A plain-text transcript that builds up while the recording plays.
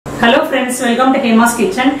Hello friends, welcome to Hema's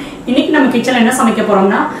Kitchen. இன்னைக்கு நம்ம கிச்சன்ல என்ன சமைக்க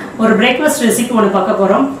போறோம்னா ஒரு பிரேக்ஃபாஸ்ட் ரெசிபி ஒன்னு பார்க்க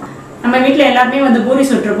போறோம். நம்ம வீட்ல எல்லாரும் வந்து பூரி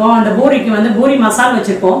சுட்டிருப்போம். அந்த பூரிக்கு வந்து பூரி மசாலா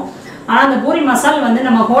வச்சிருப்போம். ஆனா அந்த பூரி மசாலா வந்து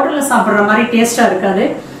நம்ம ஹோட்டல்ல சாப்பிடுற மாதிரி டேஸ்டா இருக்காது.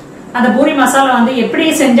 அந்த பூரி மசாலா வந்து எப்படி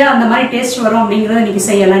செஞ்சா அந்த மாதிரி டேஸ்ட் வரும் அப்படிங்கறத இன்னைக்கு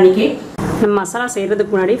செய்யலாம். இன்னைக்கு நம்ம மசாலா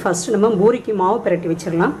செய்யறதுக்கு முன்னாடி ஃபர்ஸ்ட் நம்ம பூரிக்கு மாவு பிரட்டி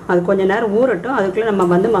வச்சிரலாம். அது கொஞ்ச நேரம் ஊறட்டும். அதுக்குள்ள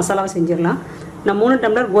நம்ம வந்து மசாலாவை செஞ்சிரலாம். நான் 3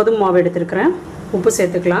 டம்ளர் கோதுமை மாவு எடுத்துக்கிறேன். உப்பு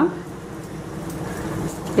சேர்த்துக்கலாம்.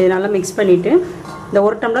 இது நல்லா மிக்ஸ் பண்ணிட்டு இந்த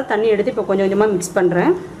 1 டம்ளர் தண்ணி எடுத்து இப்போ கொஞ்சம் கொஞ்சமா மிக்ஸ்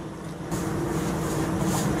பண்றேன்.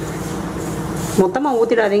 மொத்தமா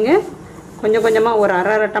ஊத்திடாதீங்க. கொஞ்சம் கொஞ்சமா ஒரு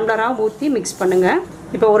அரை டம்ளரா ஊத்தி மிக்ஸ் பண்ணுங்க.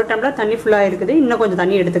 இப்போ 1 டம்ளர் தண்ணி ஃபுல்லா இருக்குது. இன்னும் கொஞ்சம்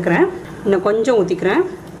தண்ணி எடுத்துக்கிறேன். இன்னும் கொஞ்சம் ஊத்திக்கிறேன்.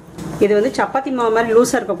 இது வந்து சப்பாத்தி மாவு மாதிரி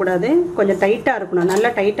லூஸா இருக்க கூடாது. கொஞ்சம் டைட்டா இருக்கணும்.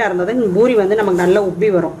 நல்லா டைட்டா இருந்தா பூரி வந்து நமக்கு நல்லா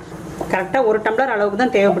உப்பி வரும். கரெக்ட்டா 1 டம்ளர் அளவுக்கு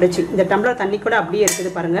தான் தேவைப்படுச்சு. இந்த டம்ளர் தண்ணி கூட அப்படியே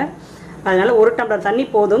இருக்குது பாருங்க. அதனால 1 டம்ளர் தண்ணி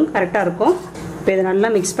போதும், கரெக்டா இருக்கும். இப்போ இதை நல்லா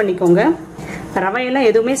மிக்ஸ் பண்ணிக்கோங்க. ரவையெல்லாம்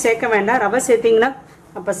எதுவுமே சேர்க்க வேண்டாம். ரவை சேர்த்திங்கன்னா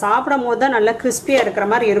அப்போ சாப்பிடும் போது தான் நல்லா கிறிஸ்பியாக இருக்கிற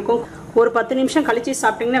மாதிரி இருக்கும். ஒரு 10 நிமிஷம் கழிச்சு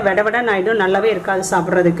சாப்பிட்டிங்கன்னா விடன்னு ஆகிடும். நல்லாவே இருக்காது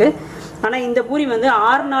சாப்பிட்றதுக்கு. ஆனால் இந்த பூரி வந்து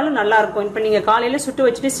 6 நாளும் நல்லா இருக்கும். இப்போ நீங்கள் காலையில் சுட்டு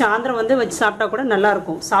வச்சுட்டு சாயந்தரம் வந்து வச்சு சாப்பிட்டா கூட நல்லா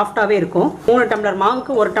இருக்கும். சாஃப்டாகவே இருக்கும். 3 டம்ளர்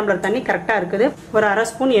மாவுக்கு 1 டம்ளர் தண்ணி கரெக்டாக இருக்குது. ஒரு அரை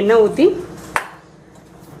ஸ்பூன் எண்ணெய் ஊற்றி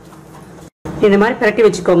இந்த மாதிரி பிரட்டி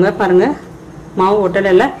வச்சுக்கோங்க. பாருங்க, மாவு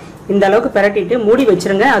ஒட்டலை. இந்த அளவுக்கு பிரட்டிட்டு மூடி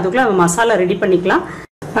வச்சிருங்க. அதுக்குள்ள நம்ம மசாலா ரெடி பண்ணிக்கலாம்.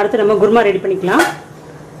 அடுத்து நம்ம குருமா ரெடி பண்ணிக்கலாம்.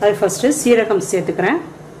 அது ஃபர்ஸ்ட் சீரகம் சேர்த்துக்கிறேன்.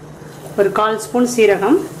 ஒரு 1/4 ஸ்பூன்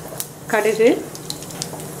சீரகம், கடுகு,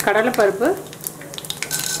 கடலைப்பருப்பு,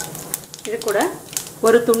 இது கூட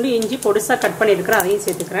ஒரு துண்டு இஞ்சி பொடிசா கட் பண்ணியிருக்கிறேன், அதையும்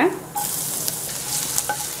சேர்த்துக்கிறேன்.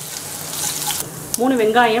 3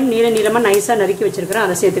 வெங்காயம் நீளமா நைஸா நறுக்கி வச்சிருக்கிறேன்,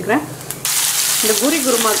 அதை சேர்த்துக்கிறேன். இந்த பூரி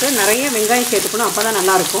குருமாக்கு நிறைய வெங்காயம் சேர்த்துக்கணும், அப்பதான்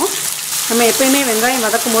நல்லா இருக்கும். நம்ம எப்பயுமே வெங்காயம்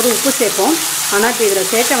வதக்கும் போது உப்பு சேர்ப்போம். ஆனால் இப்போ இதில்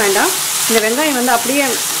சேர்க்க வேண்டாம். இந்த வெங்காயம் வந்து அப்படியே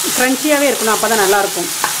க்ரன்ச்சியாகவே இருக்கணும், அப்போ தான் நல்லாயிருக்கும்.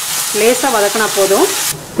 லேசாக வதக்கினா போதும்.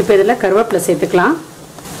 இப்போ இதில் கருவேப்பிலை சேர்த்துக்கலாம்.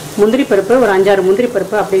 முந்திரி பருப்பு ஒரு 5-6 முந்திரி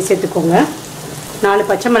பருப்பு அப்படியே சேர்த்துக்கோங்க. 4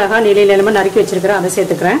 பச்சை மிளகாய் நீளமாக நறுக்கி வச்சுருக்கிறேன், அதை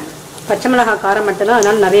சேர்த்துக்கிறேன். பச்சை மிளகாய் காரம் மட்டும்தான்,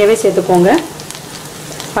 அதனால் நிறையவே சேர்த்துக்கோங்க.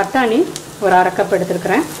 பட்டாணி ஒரு 1/2 கப்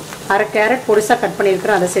எடுத்துருக்கிறேன். 1/2 கேரட் பொடிசாக கட்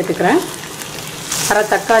பண்ணியிருக்கிறேன், அதை சேர்த்துக்கிறேன். 1/2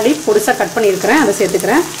 தக்காளி பொடிசாக கட் பண்ணியிருக்கிறேன், அதை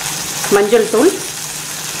சேர்த்துக்கிறேன். மஞ்சள் தூள்,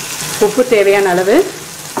 உப்பு தேவையான அளவு.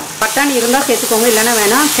 பட்டாணி இருந்தால் சேர்த்துக்கோங்க, இல்லைன்னா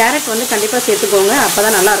வேணாம். கேரட் வந்து கண்டிப்பாக சேர்த்துக்கோங்க, அப்போ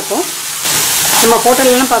தான் நல்லாயிருக்கும். நம்ம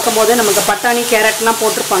ஹோட்டல்லாம் பார்க்கும்போது நமக்கு பட்டாணி கேரட்லாம்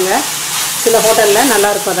போட்டிருப்பாங்க. சில ஹோட்டலில்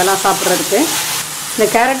நல்லாயிருக்கும் அதெல்லாம் சாப்பிட்றதுக்கு. இந்த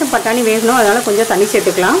கேரட்டும் பட்டாணி வேகணும், அதனால் கொஞ்சம் தண்ணி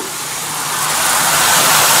சேர்த்துக்கலாம்.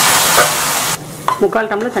 3/4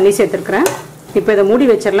 டம்ளர் தண்ணி சேர்த்துருக்குறேன். இப்போ இதை மூடி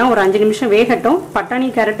வச்சிடலாம். ஒரு 5 நிமிஷம் வேகட்டும். பட்டாணி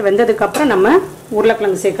கேரட் வெந்ததுக்கப்புறம் நம்ம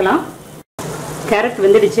உருளைக்கிழங்கு சேர்க்கலாம். கேரட்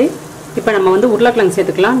வெந்துடுச்சு. இப்போ நம்ம வந்து உருளைக்கிழங்கு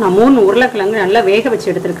சேர்த்துக்கலாம். நான் 3 உருளைக்கிழங்கு நல்லா வேக வச்சு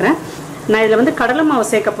எடுத்துருக்கிறேன். நான் இதில் வந்து கடலை மாவு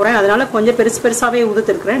சேர்க்க போகிறேன், அதனால கொஞ்சம் பெருசாகவே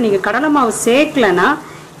உதுத்துருக்கிறேன். நீங்கள் கடலை மாவு சேர்க்கலைன்னா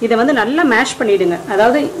இதை வந்து நல்லா மேஷ் பண்ணிவிடுங்க.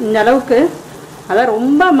 அதாவது இந்த அளவுக்கு, அதாவது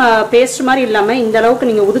ரொம்ப பேஸ்ட் மாதிரி இல்லாமல் இந்த அளவுக்கு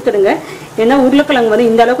நீங்கள் உதுத்துடுங்க. ஏன்னா உருளைக்கிழங்கு வந்து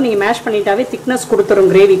இந்த அளவுக்கு நீங்கள் மேஷ் பண்ணிட்டாவே திக்னஸ்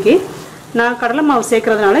கொடுத்துரும் கிரேவிக்கு. நான் கடலை மாவு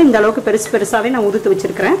சேர்க்கறதுனால இந்த அளவுக்கு பெருசாகவே நான் உதுத்து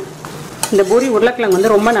வச்சுருக்கிறேன். இந்த பூரி உருளைக்கிழங்கு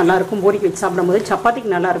வந்து ரொம்ப நல்லாயிருக்கும். பூரிக்கு வச்சு சாப்பிடும்போது சப்பாத்திக்கு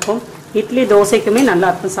நல்லாயிருக்கும், இட்லி தோசைக்குமே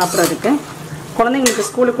நல்லாயிருக்கும் சாப்பிட்றதுக்கு. குழந்தைங்களுக்கு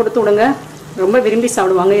ஸ்கூலுக்கு கொடுத்து விடுங்க, ரொம்ப விரும்பி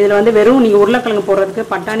சாப்பிடுவாங்க. இதில் வந்து வெறும் நீங்கள் உருளைக்கிழங்கு போடுறதுக்கு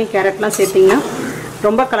பட்டாணி கேரட்லாம் சேர்த்திங்கன்னா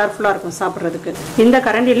ரொம்ப கலர்ஃபுல்லாக இருக்கும் சாப்பிட்றதுக்கு. இந்த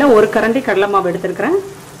கரண்டியில் 1 கரண்டி கடலை மாவு எடுத்துருக்கிறேன்.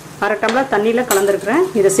 1/2 டம்ளர் தண்ணியில் கலந்துருக்கிறேன்,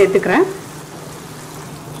 இதை சேர்த்துக்கிறேன்.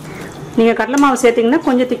 நீங்கள் கடலை மாவு சேர்த்திங்கன்னா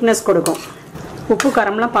கொஞ்சம் திக்னஸ் கொடுக்கும். உப்பு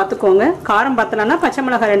காரம்லாம் பார்த்துக்கோங்க. காரம் பத்தலைன்னா பச்சை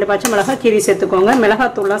மிளகாய் 2 பச்சை மிளகாய் கீரி சேர்த்துக்கோங்க.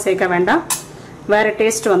 மிளகாத்தூள்லாம் சேர்க்க வேண்டாம், வேறு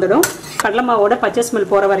டேஸ்ட் வந்துடும். கடலை மாவோட பச்சை ஸ்மெல்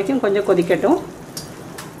போகிற வரைக்கும் கொஞ்சம் கொதிக்கட்டும்.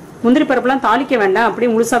 முந்திரி பருப்புலாம் தாளிக்க வேண்டாம், அப்படியே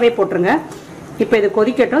முழுசாவே போட்டுருங்க. இப்போ இது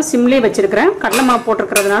கொதிக்கட்டும். சிம்லேயே வச்சிருக்கிறேன். கடலை மாவு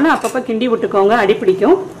போட்டிருக்கிறதுனால அப்பப்போ கிண்டி விட்டுக்கோங்க, அடி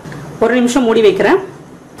பிடிக்கும். 1 நிமிஷம் மூடி வைக்கிறேன்.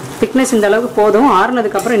 திக்னஸ் இந்த அளவுக்கு போதும்.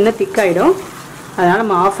 ஆறுனதுக்கப்புறம் இன்னும் திக்காயிடும், அதனால்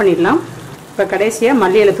நம்ம ஆஃப் பண்ணிடலாம். இப்போ கடைசியாக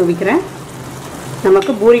மல்லி இலை தூவிக்கிறேன்.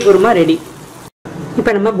 நமக்கு பூரி குருமா ரெடி.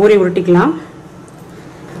 இப்போ நம்ம பூரி உருட்டிக்கலாம்.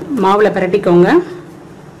 மாவில் பிரட்டிக்கோங்க.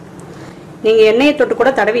 நீங்கள் எண்ணெயை தொட்டு கூட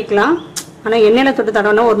தடவிக்கலாம். ஆனால் எண்ணெயில் தொட்டு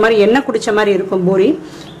தடவினா ஒரு மாதிரி எண்ணெய் குடித்த மாதிரி இருக்கும் பூரி.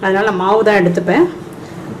 அதனால் மாவு தான் எடுத்துப்பேன்.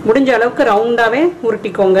 முடிஞ்ச அளவுக்கு ரவுண்டாகவே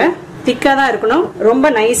உருட்டிக்கோங்க. திக்காக தான் இருக்கணும், ரொம்ப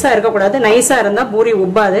நைஸாக இருக்கக்கூடாது. நைஸாக இருந்தால் பூரி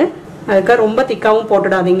உப்பாது. அதுக்காக ரொம்ப திக்காகவும்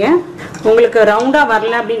போட்டுடாதீங்க. உங்களுக்கு ரவுண்டாக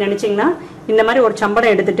வரல அப்படின்னு நினச்சிங்கன்னா இந்த மாதிரி ஒரு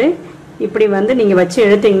சம்படம் எடுத்துகிட்டு இப்படி வந்து நீங்கள் வச்சு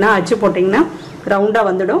எடுத்திங்கன்னா, அச்சு போட்டிங்கன்னா ரவுண்டாக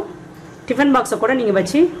வந்துடும். டிஃபன் பாக்ஸை கூட நீங்கள்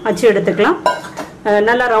வச்சு அச்சு எடுத்துக்கலாம்,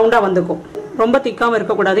 நல்லா ரவுண்டாக வந்துக்கும். ரொம்ப திக்காகவும்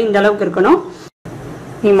இருக்கக்கூடாது, இந்த அளவுக்கு இருக்கணும்.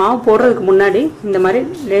 நீங்கள் மாவு போடுறதுக்கு முன்னாடி இந்த மாதிரி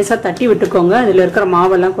லேசாக தட்டி விட்டுக்கோங்க, அதில் இருக்கிற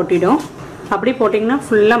மாவெல்லாம் கொட்டிடும். அப்படி போட்டிங்கன்னா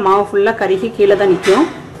ஃபுல்லாக மாவு ஃபுல்லாக கருகி கீழே தான் நிற்கும்.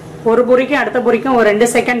 ஒரு பூரிக்கு அடுத்த பூரிக்கும் ஒரு 2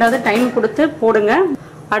 செகண்டாவது டைம் கொடுத்து போடுங்க.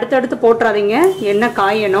 அடுத்தடுத்து போட்டுறாதீங்க, எண்ணெய்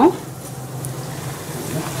காயணும்.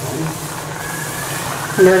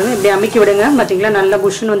 இப்படி அமுக்கி விடுங்க. பார்த்தீங்களா நல்லா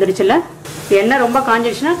புஷ்ஷுன்னு வந்துடுச்சுல. எண்ணெய் ரொம்ப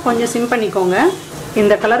காஞ்சிடுச்சுன்னா கொஞ்சம் சிம் பண்ணிக்கோங்க.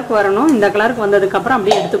 இந்த கலருக்கு வரணும். இந்த கலருக்கு வந்ததுக்கப்புறம்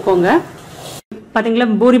அப்படியே எடுத்துக்கோங்க. பார்த்தீங்களா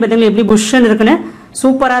பூரி பார்த்தீங்களா எப்படி புஷ்ஷுன்னு இருக்குன்னு.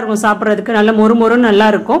 சூப்பராக இருக்கும் சாப்பிட்றதுக்கு. நல்ல மொறு மொறுன்னு நல்லா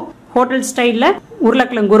இருக்கும். ஹோட்டல் ஸ்டைலில்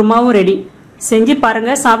உருளைக்கிழங்கு குருமாவும் ரெடி. செஞ்சு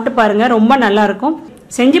பாருங்கள், சாப்பிட்டு பாருங்கள், ரொம்ப நல்லா இருக்கும்.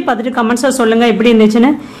 செஞ்சு பார்த்துட்டு கமெண்ட்ஸாக சொல்லுங்கள் எப்படி இருந்துச்சுன்னு.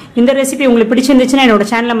 இந்த ரெசிபி உங்களுக்கு பிடிச்சிருந்துச்சுன்னா என்னோட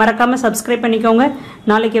சேனலை மறக்காமல் சப்ஸ்கிரைப் பண்ணிக்கோங்க.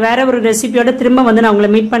 நாளைக்கு வேற ஒரு ரெசிபியோட திரும்ப வந்து நான் உங்களை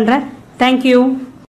மீட் பண்ணுறேன். தேங்க்யூ.